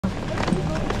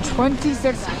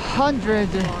2,600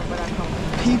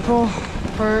 people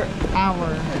per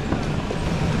hour.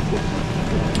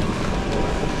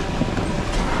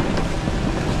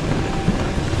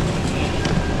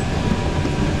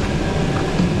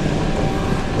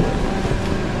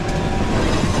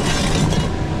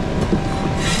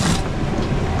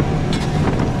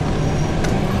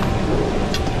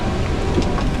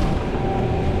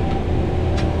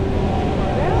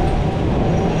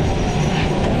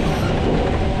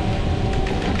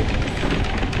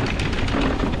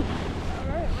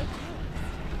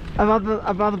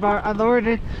 About the bar, I lowered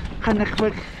it kind of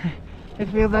quick. I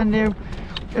feel that knew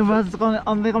it was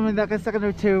only going to be like a second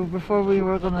or two before we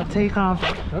were going to take off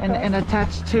and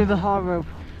attach to the haul rope.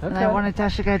 Okay. And I wanted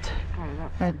to get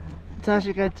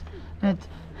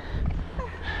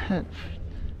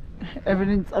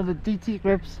evidence of the DT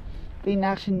grips being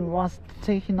action was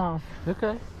taken off.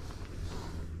 Okay.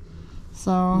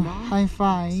 So high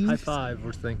five. High five,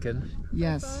 we're thinking.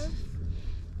 Yes.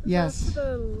 Yes. To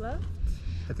the left?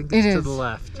 I think it's to the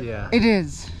left, yeah. It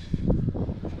is.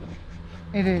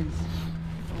 It is.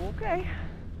 Okay.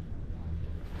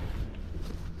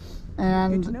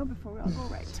 And good to know before we all go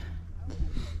right.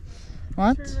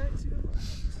 What?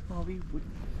 Well, we would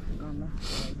go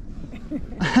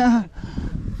left.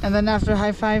 And then after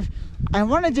high five, I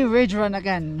want to do ridge run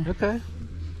again. Okay.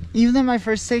 Even though my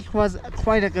first take was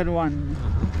quite a good one.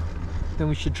 Then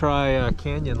we should try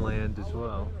Canyon Land as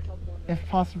well. If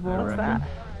possible. What's that?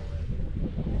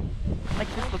 Like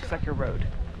this looks like a road.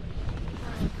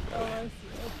 Oh, I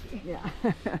see. Yeah.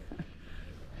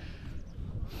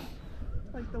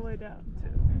 Like the way down too.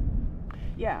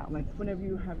 Yeah, like whenever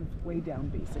you have it way down,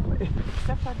 basically.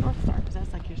 Except for North Star, because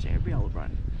that's like your Gabriel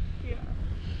run. Yeah.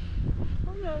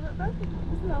 Oh no, isn't that the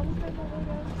same all the way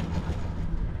down?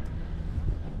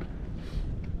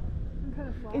 Kind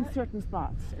of flat. In certain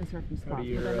spots. How do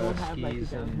your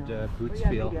skis and boots yeah,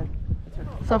 feel?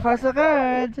 So far so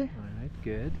good. Alright,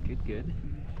 good.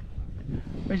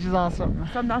 Which is awesome.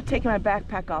 So I'm not taking my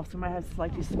backpack off, so I might have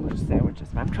slightly smoothed sandwiches.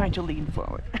 I'm trying to lean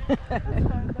forward.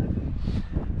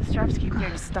 The straps keep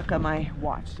getting stuck on my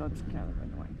watch, so it's kind of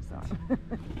annoying. So.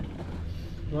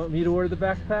 Want me to wear the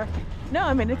backpack? No,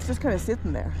 I mean it's just kind of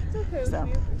sitting there. It's okay with So.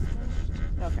 me if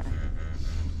they're smushed. Okay.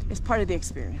 It's part of the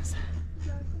experience.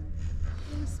 Exactly.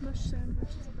 And a smushed sandwich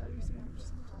is a better sandwich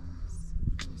sometimes.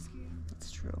 When you're skiing.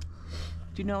 It's true.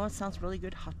 Do you know what sounds really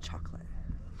good? Hot chocolate.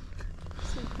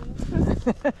 So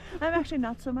cool. I'm actually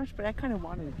not so much, but I kind of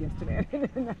wanted it yesterday. I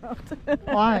didn't know.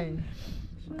 Why?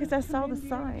 Because I saw the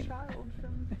sign.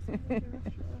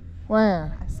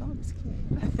 Where? I saw this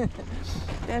kid.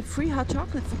 They had free hot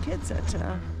chocolate for kids at.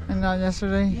 And not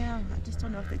yesterday? Yeah, I just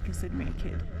don't know if they consider me a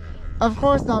kid. Of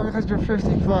course not, because you're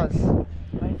 50 plus. What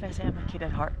if I say I'm a kid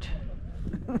at heart?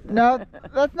 No,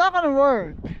 that's not gonna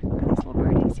work. Nice little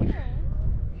birdies here.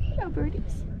 Hello,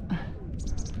 birdies.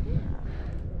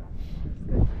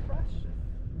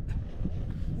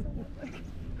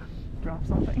 Drop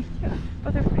something. Yeah.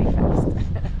 But they're pretty fast.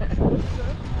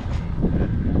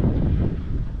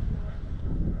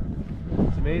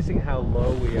 It's amazing how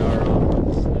low we are on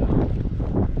the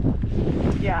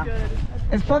snow. Yeah. Good.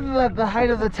 It's probably the height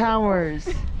of the towers.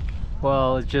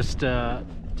 Well, it just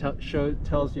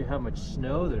tells you how much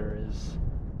snow there is.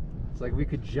 It's like we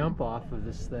could jump off of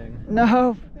this thing.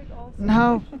 No,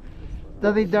 no,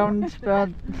 that they don't. But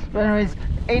anyways,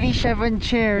 87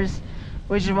 chairs,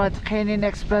 which is what Canyon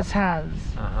Express has.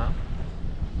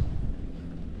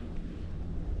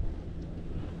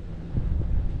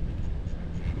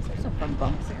 There's some fun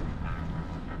bumps here.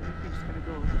 We're just gonna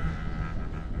go.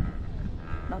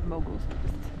 Not moguls, but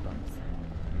just bumps.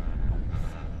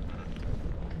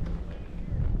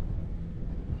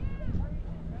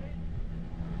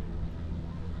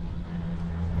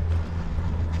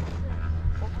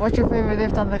 What's your favorite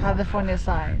lift on the California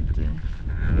side?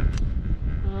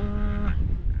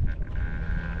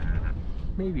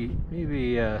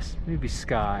 Maybe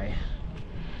Sky.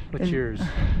 What's yours?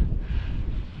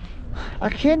 I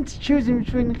can't choose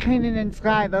between Canyon and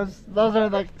Sky. Those are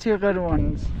like two good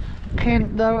ones.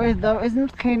 Though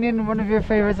isn't Canyon one of your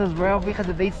favorites as well because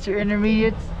of these two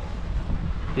intermediates?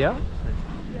 Yeah.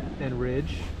 And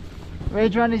Ridge.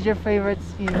 Ridge Run is your favorite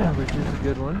ski. Ridge is a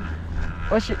good one.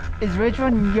 Is Ridge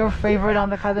Run your favorite on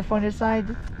the California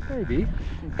side? Maybe.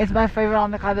 It's my favorite on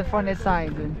the California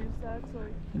side.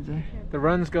 The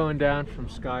runs going down from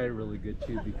Sky are really good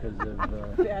too because of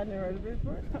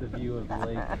the view of the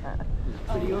lake.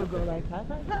 So you'll go like that?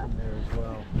 From there as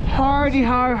well. Hardy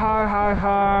har har har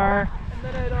har. And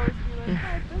then I'd always be like,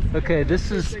 oh, this Okay, this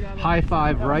is high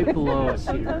five right below us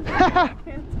here.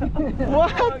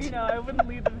 What? Oh, you know, I wouldn't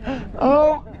leave them hanging.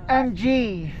 OMG!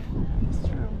 OMG. It's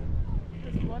true.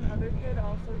 This one other kid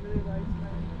also really liked my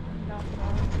not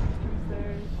mom who's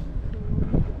there.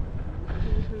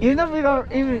 Even though we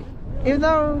don't even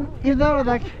though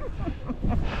like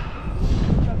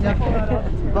yeah.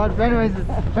 But anyways,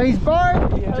 but he's bored.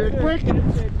 Do it quick.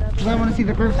 Because I want to see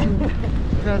the groups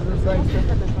because it's like.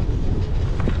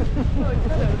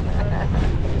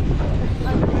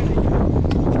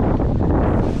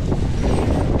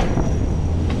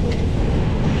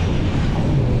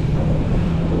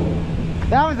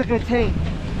 That was a good take.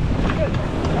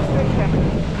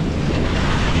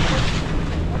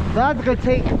 That's a good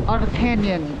take on a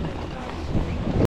canyon.